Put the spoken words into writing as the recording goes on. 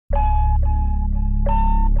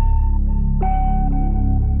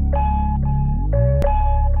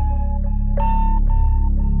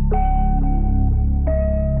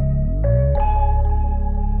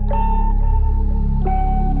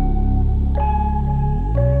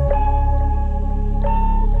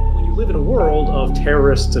world of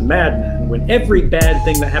terrorists and madmen, when every bad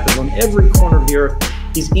thing that happens on every corner of the earth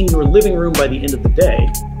is in your living room by the end of the day,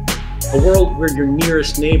 a world where your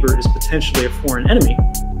nearest neighbor is potentially a foreign enemy,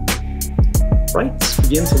 rights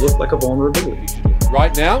begin to look like a vulnerability.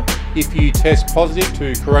 Right now, if you test positive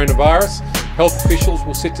to coronavirus, health officials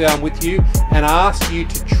will sit down with you and ask you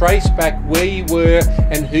to trace back where you were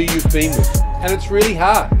and who you've been with. And it's really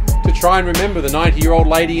hard to try and remember the 90-year-old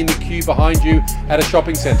lady in the queue behind you at a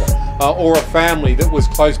shopping centre, or a family that was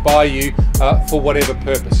close by you for whatever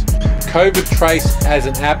purpose. COVID Trace as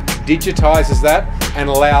an app digitises that and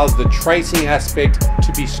allows the tracing aspect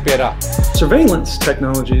to be sped up. Surveillance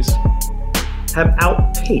technologies have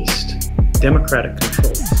outpaced democratic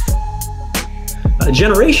control. A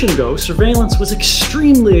generation ago, surveillance was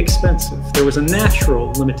extremely expensive. There was a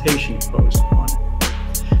natural limitation imposed upon it.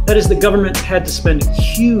 That is, the government had to spend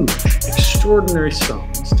huge, extraordinary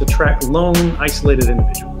sums to track lone, isolated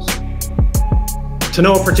individuals. To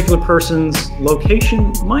know a particular person's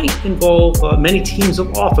location might involve many teams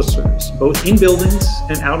of officers, both in buildings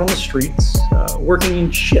and out on the streets, working in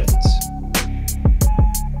shifts.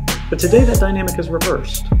 But today that dynamic is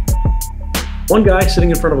reversed. One guy sitting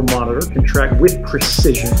in front of a monitor can track with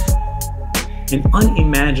precision an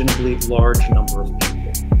unimaginably large number of people.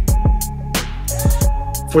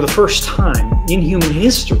 For the first time in human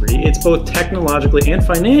history, it's both technologically and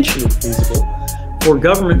financially feasible for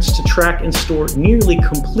governments to track and store nearly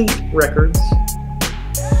complete records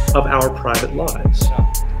of our private lives.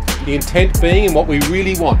 The intent being, and what we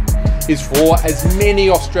really want, is for as many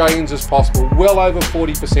Australians as possible, well over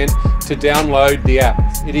 40%, to download the app.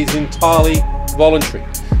 It is entirely voluntary.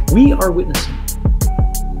 We are witnessing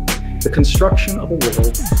the construction of a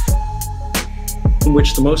world in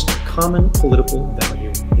which the most common political value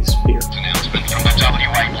is fear. Announcement from the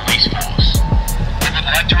WA Police Force. We would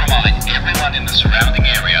like to remind everyone in the surrounding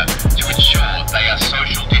area to ensure they are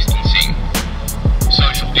social distancing.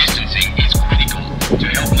 Social distancing is critical to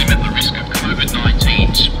help limit the risk of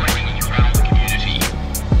COVID-19 spreading around the community.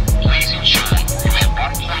 Please ensure you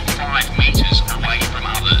are 1.5 metres away from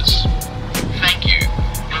others. Thank you.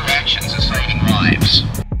 Your actions are saving lives.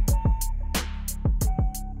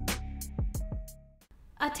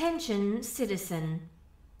 Attention, citizen.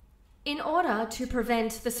 In order to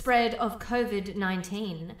prevent the spread of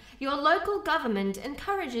COVID-19, your local government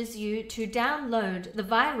encourages you to download the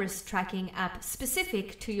virus tracking app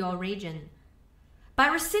specific to your region. By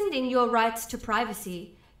rescinding your rights to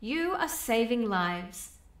privacy, you are saving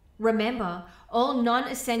lives. Remember, all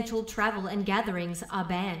non-essential travel and gatherings are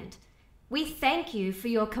banned. We thank you for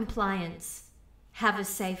your compliance. Have a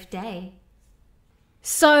safe day.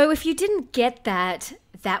 So, if you didn't get that,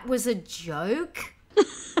 that was a joke?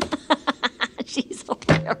 She's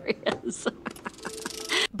hilarious.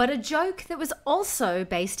 But a joke that was also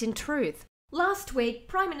based in truth. Last week,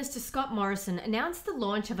 Prime Minister Scott Morrison announced the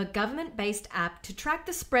launch of a government-based app to track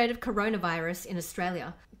the spread of coronavirus in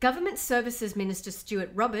Australia. Government Services Minister Stuart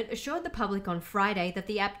Robert assured the public on Friday that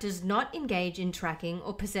the app does not engage in tracking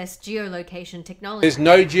or possess geolocation technology. There's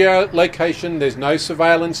no geolocation, there's no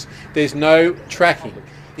surveillance, there's no tracking.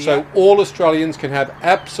 So all Australians can have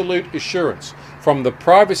absolute assurance, from the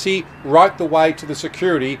privacy right the way to the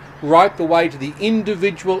security, right the way to the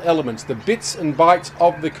individual elements, the bits and bytes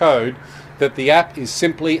of the code, that the app is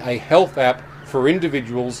simply a health app for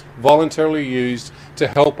individuals voluntarily used to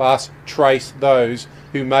help us trace those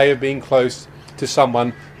who may have been close to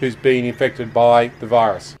someone who's been infected by the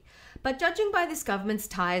virus. But judging by this government's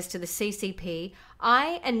ties to the CCP,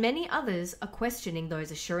 I and many others are questioning those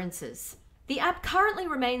assurances. The app currently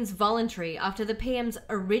remains voluntary after the PM's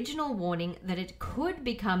original warning that it could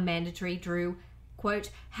become mandatory drew, quote,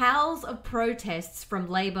 howls of protests from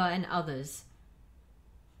Labor and others.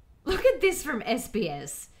 Look at this from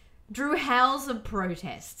SBS. Drew howls of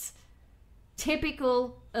protests.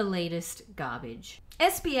 Typical elitist garbage.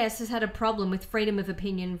 SBS has had a problem with freedom of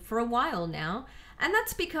opinion for a while now, and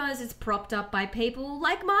that's because it's propped up by people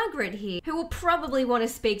like Margaret here, who will probably want to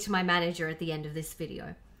speak to my manager at the end of this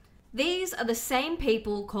video. These are the same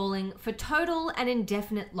people calling for total and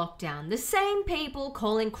indefinite lockdown. The same people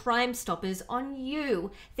calling Crime Stoppers on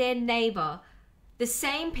you, their neighbour. The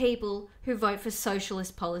same people who vote for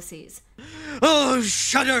socialist policies. Oh,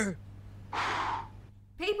 shudder!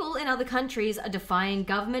 People in other countries are defying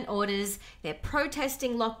government orders, they're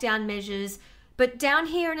protesting lockdown measures, but down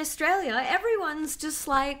here in Australia, everyone's just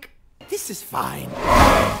like, This is fine.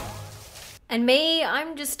 and me,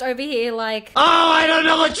 I'm just over here like, Oh, I don't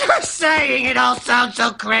know what you're saying. It all sounds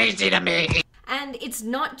so crazy to me. and it's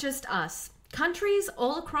not just us. Countries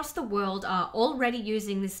all across the world are already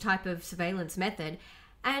using this type of surveillance method,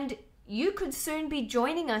 and you could soon be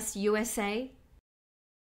joining us, USA.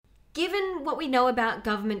 Given what we know about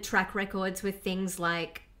government track records with things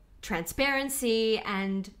like transparency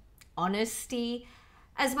and honesty,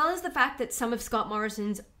 as well as the fact that some of Scott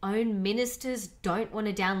Morrison's own ministers don't want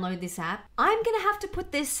to download this app, I'm going to have to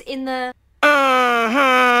put this in the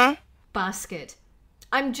basket.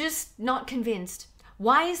 I'm just not convinced.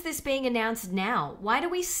 Why is this being announced now? Why do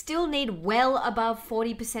we still need well above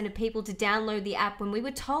 40% of people to download the app when we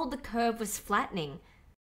were told the curve was flattening?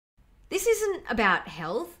 This isn't about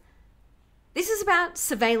health. This is about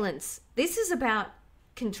surveillance. This is about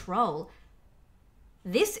control.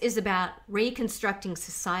 This is about reconstructing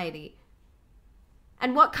society.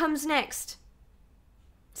 And what comes next?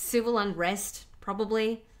 Civil unrest,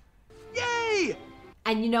 probably. Yay!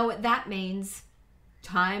 And you know what that means.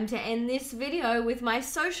 Time to end this video with my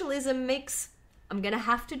socialism mix. I'm gonna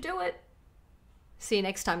have to do it. See you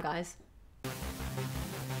next time, guys.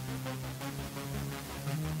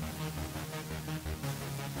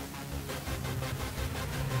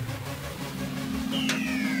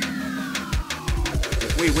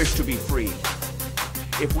 If we wish to be free,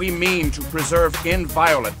 if we mean to preserve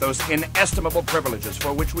inviolate those inestimable privileges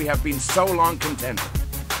for which we have been so long contending,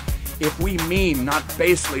 if we mean not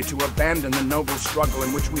basely to abandon the noble struggle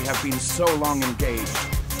in which we have been so long engaged,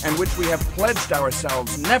 and which we have pledged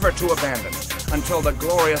ourselves never to abandon until the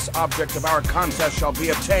glorious object of our contest shall be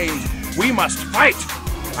attained, we must fight!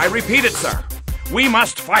 I repeat it, sir. We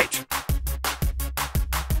must fight!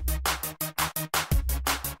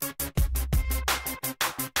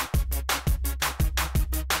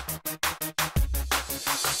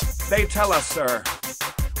 They tell us, sir,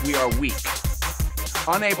 we are weak,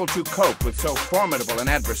 unable to cope with so formidable an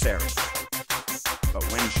adversary. But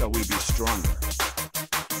when shall we be stronger?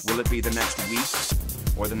 Will it be the next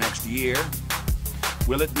week or the next year?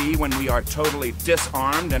 Will it be when we are totally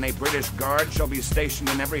disarmed and a British guard shall be stationed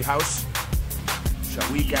in every house? Shall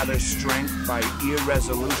we gather strength by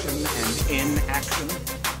irresolution and inaction?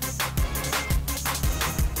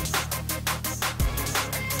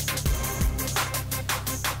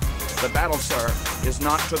 The battle, sir, is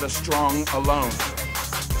not to the strong alone.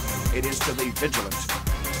 It is to the vigilant,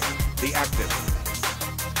 the active,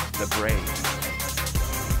 the brave.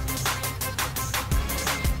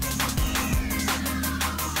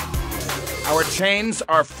 Our chains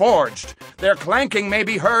are forged. Their clanking may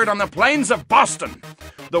be heard on the plains of Boston.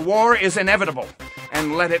 The war is inevitable,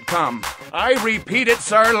 and let it come. I repeat it,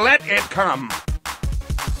 sir, let it come.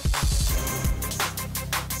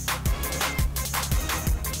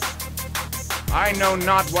 I know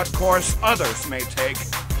not what course others may take,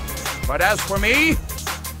 but as for me,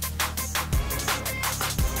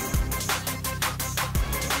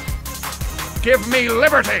 give me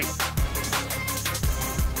liberty!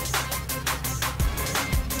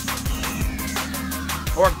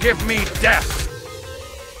 Or give me death!